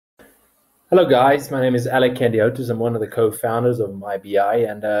Hello guys, my name is Alec Candiotis. I'm one of the co-founders of MyBI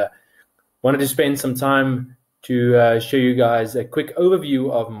and wanted to spend some time to show you guys a quick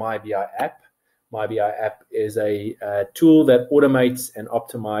overview of MyBI App. MyBI App is a tool that automates and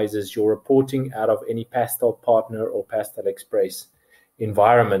optimizes your reporting out of any Pastel Partner or Pastel Express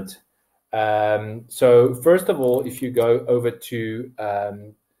environment. So first of all, if you go over to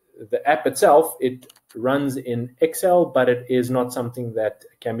the app itself, it runs in Excel, but it is not something that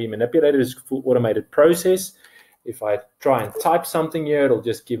can be manipulated. It's a full automated process. If I try and type something here, it'll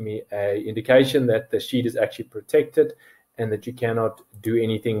just give me an indication that the sheet is actually protected and that you cannot do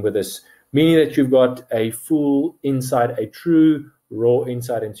anything with this, meaning that you've got a full insight, a true raw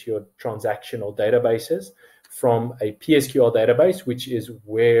insight into your transactional databases from a PSQL database, which is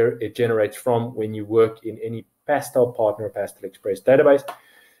where it generates from when you work in any Pastel Partner or Pastel Express database.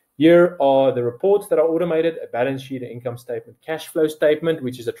 Here are the reports that are automated: a balance sheet, an income statement, cash flow statement,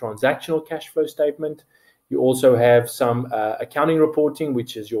 which is a transactional cash flow statement. You also have some accounting reporting,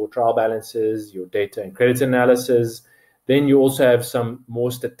 which is your trial balances, your data and credit analysis. Then you also have some more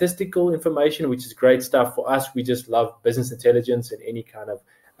statistical information, which is great stuff for us. We just love business intelligence in any kind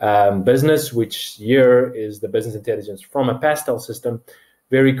of business, which here is the business intelligence from a Pastel system.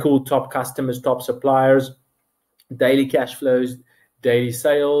 Very cool. Top customers, top suppliers, daily cash flows, daily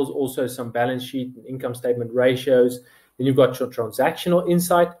sales, also some balance sheet and income statement ratios. Then you've got your transactional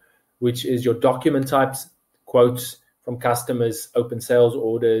insight, which is your document types, quotes from customers, open sales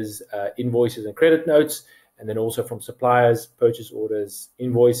orders, invoices and credit notes, and then also from suppliers, purchase orders,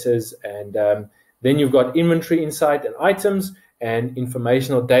 invoices. And then you've got inventory insight and items and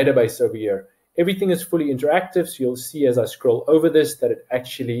informational database over here. Everything is fully interactive, so you'll see as I scroll over this that it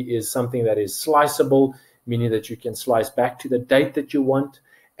actually is something that is sliceable, meaning that you can slice back to the date that you want.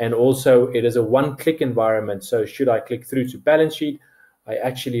 And also it is a one-click environment. So should I click through to balance sheet, I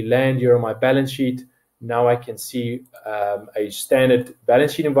actually land here on my balance sheet. Now I can see a standard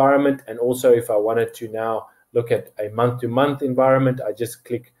balance sheet environment. And also if I wanted to now look at a month-to-month environment, I just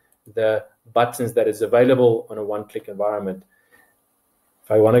click the buttons that is available on a one-click environment.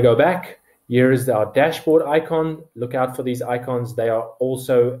 If I want to go back, here is our dashboard icon. Look out for these icons. They are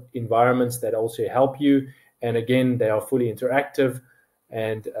also environments that also help you. And again, they are fully interactive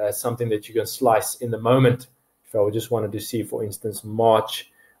and something that you can slice in the moment. If I just wanted to see, for instance, March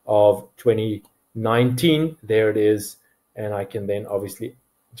of 2019, there it is. And I can then obviously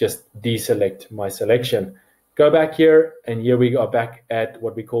just deselect my selection. Go back here, and here we are back at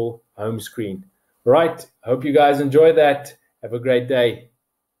what we call home screen. Right. Hope you guys enjoy that. Have a great day.